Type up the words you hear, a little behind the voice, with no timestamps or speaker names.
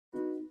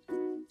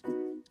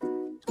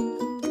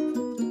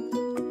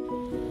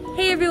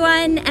Hey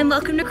everyone, and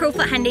welcome to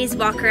Crowfoot Hyundai's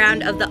walk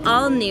around of the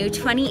all-new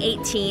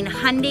 2018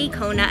 Hyundai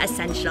Kona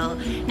Essential.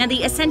 Now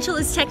the Essential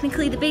is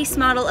technically the base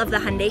model of the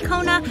Hyundai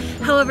Kona,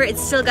 however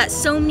it's still got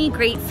so many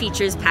great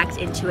features packed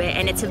into it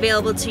and it's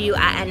available to you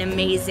at an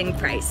amazing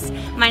price.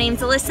 My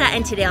name's Alyssa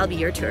and today I'll be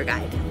your tour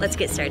guide. Let's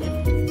get started.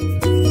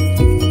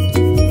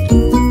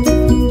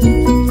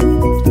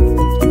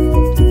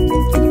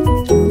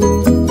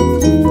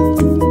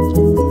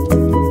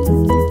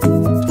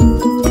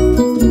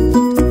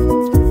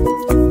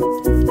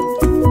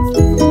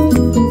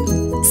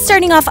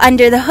 Starting off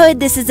under the hood,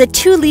 this is a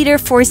 2-liter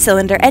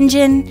 4-cylinder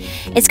engine.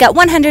 It's got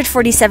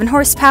 147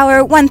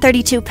 horsepower,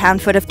 132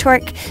 pound-foot of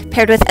torque,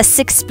 paired with a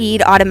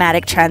 6-speed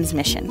automatic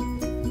transmission.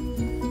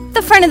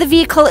 The front of the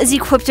vehicle is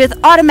equipped with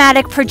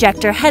automatic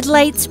projector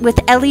headlights with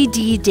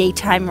LED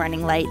daytime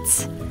running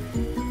lights.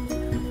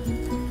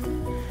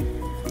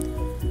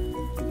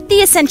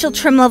 The Essential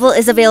trim level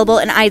is available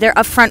in either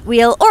a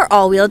front-wheel or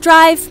all-wheel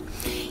drive.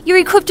 You're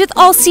equipped with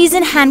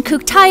all-season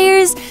hand-cooked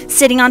tires,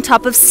 sitting on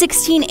top of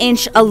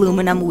 16-inch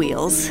aluminum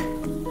wheels. On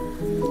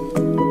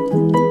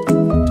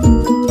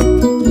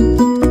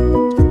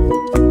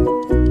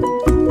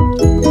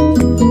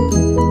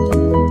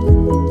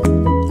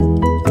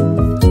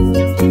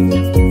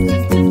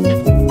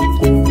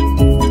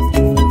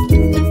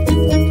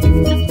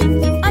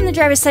the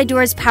driver's side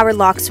doors, power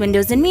locks,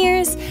 windows and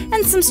mirrors,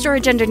 and some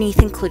storage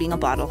underneath, including a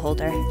bottle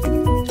holder.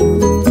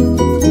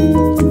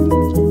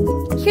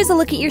 Here's a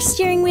look at your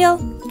steering wheel.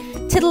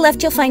 To the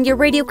left, you'll find your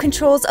radio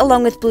controls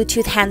along with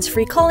Bluetooth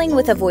hands-free calling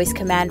with a voice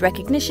command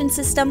recognition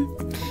system.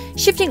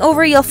 Shifting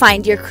over, you'll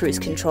find your cruise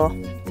control.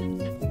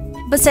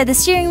 Beside the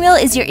steering wheel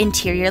is your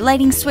interior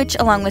lighting switch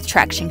along with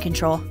traction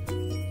control.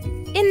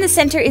 In the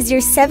center is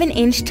your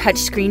 7-inch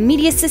touchscreen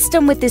media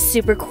system with this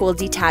super cool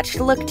detached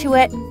look to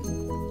it.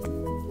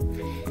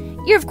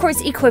 You're of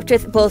course equipped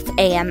with both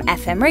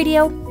AM/FM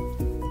radio.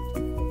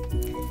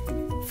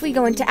 If we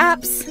go into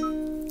apps,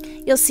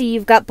 you'll see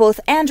you've got both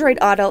Android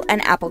Auto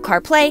and Apple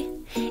CarPlay.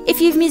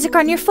 If you have music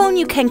on your phone,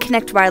 you can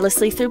connect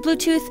wirelessly through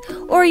Bluetooth,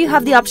 or you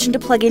have the option to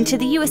plug into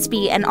the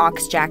USB and aux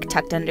jack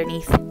tucked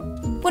underneath.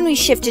 When we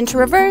shift into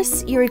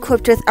reverse, you're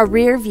equipped with a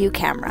rear view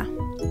camera.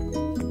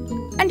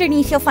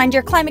 Underneath, you'll find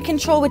your climate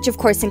control, which of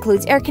course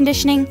includes air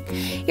conditioning.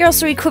 You're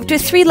also equipped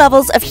with 3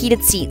 levels of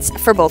heated seats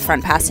for both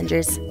front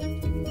passengers.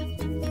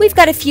 We've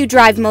got a few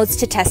drive modes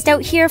to test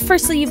out here.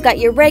 Firstly, you've got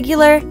your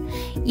regular,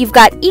 you've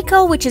got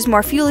Eco, which is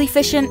more fuel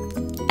efficient,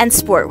 and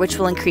Sport, which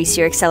will increase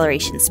your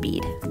acceleration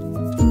speed.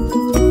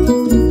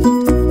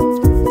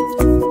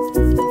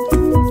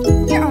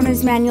 Your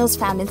owner's manual is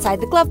found inside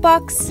the glove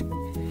box.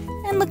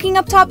 And looking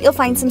up top, you'll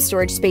find some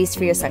storage space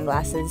for your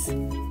sunglasses.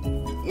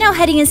 Now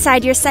heading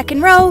inside your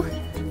second row.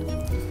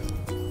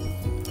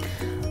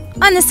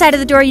 On the side of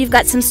the door, you've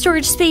got some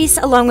storage space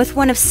along with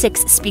one of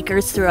 6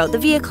 speakers throughout the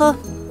vehicle.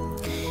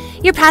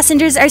 Your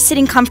passengers are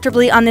sitting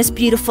comfortably on this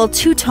beautiful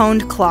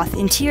 2-toned cloth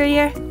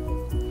interior.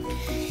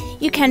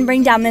 You can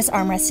bring down this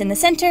armrest in the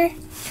center,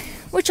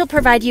 which will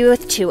provide you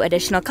with 2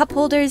 additional cup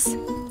holders.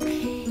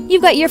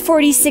 You've got your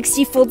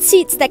 40/60 fold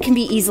seats that can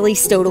be easily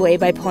stowed away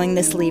by pulling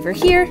this lever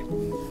here.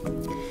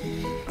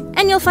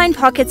 And you'll find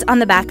pockets on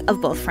the back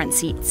of both front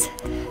seats.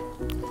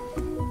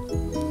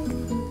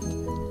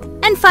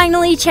 And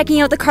finally, checking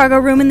out the cargo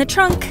room in the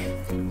trunk.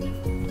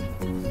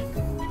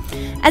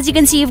 As you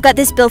can see, you've got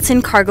this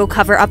built-in cargo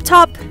cover up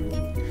top,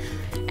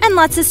 and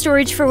lots of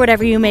storage for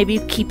whatever you may be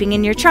keeping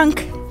in your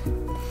trunk.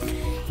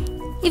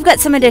 You've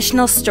got some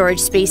additional storage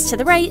space to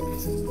the right.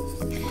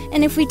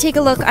 And if we take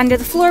a look under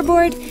the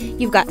floorboard,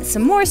 you've got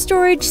some more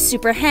storage,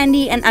 super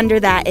handy, and under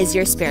that is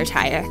your spare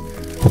tire.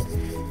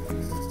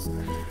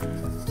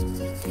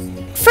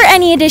 For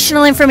any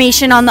additional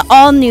information on the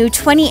all-new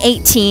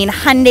 2018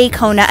 Hyundai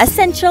Kona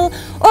Essential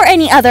or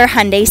any other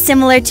Hyundai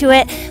similar to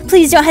it,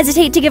 please don't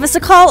hesitate to give us a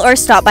call or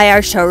stop by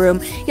our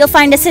showroom. You'll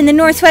find us in the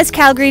Northwest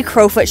Calgary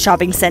Crowfoot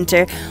Shopping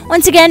Center.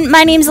 Once again,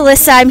 my name's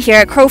Alyssa. I'm here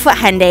at Crowfoot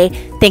Hyundai.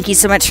 Thank you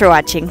so much for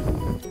watching.